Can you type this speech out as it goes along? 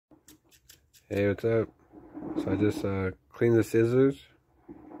Hey, what's up? So I just cleaned the scissors.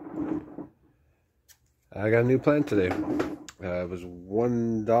 I got a new plant today. It was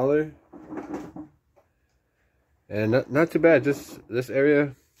 $1, and not too bad. Just this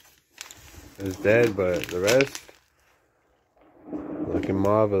area is dead, but the rest looking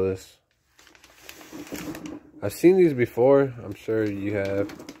marvelous. I've seen these before. I'm sure you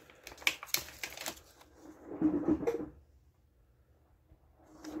have.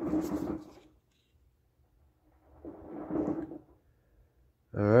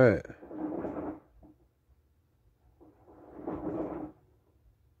 All right.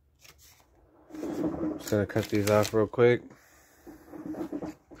 Just gonna cut these off real quick.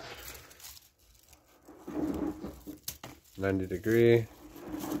 $90°,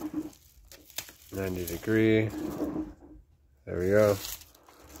 90°. There we go.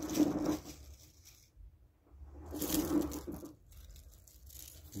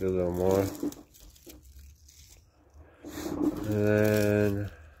 Do a little more. And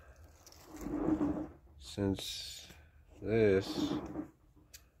then, since this,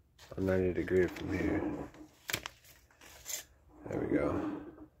 I'm 90° from here. There we go.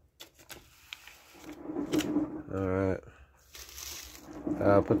 Alright.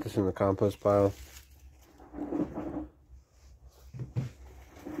 I'll put this in the compost pile.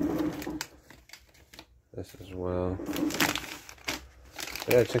 This as well.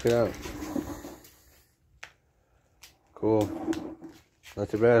 Yeah, check it out. Cool. Not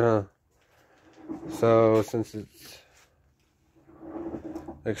too bad, huh? So, since it's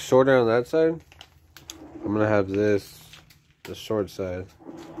like shorter on that side, I'm gonna have this, the short side,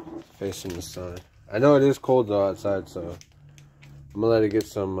 facing the sun. I know it is cold though outside, so I'm gonna let it get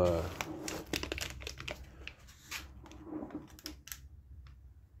some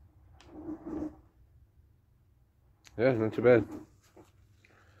yeah, not too bad.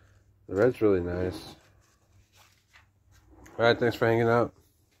 The red's really nice. Alright, thanks for hanging out.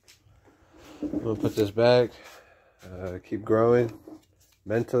 I'm gonna put this back, keep growing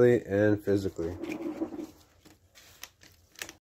mentally and physically.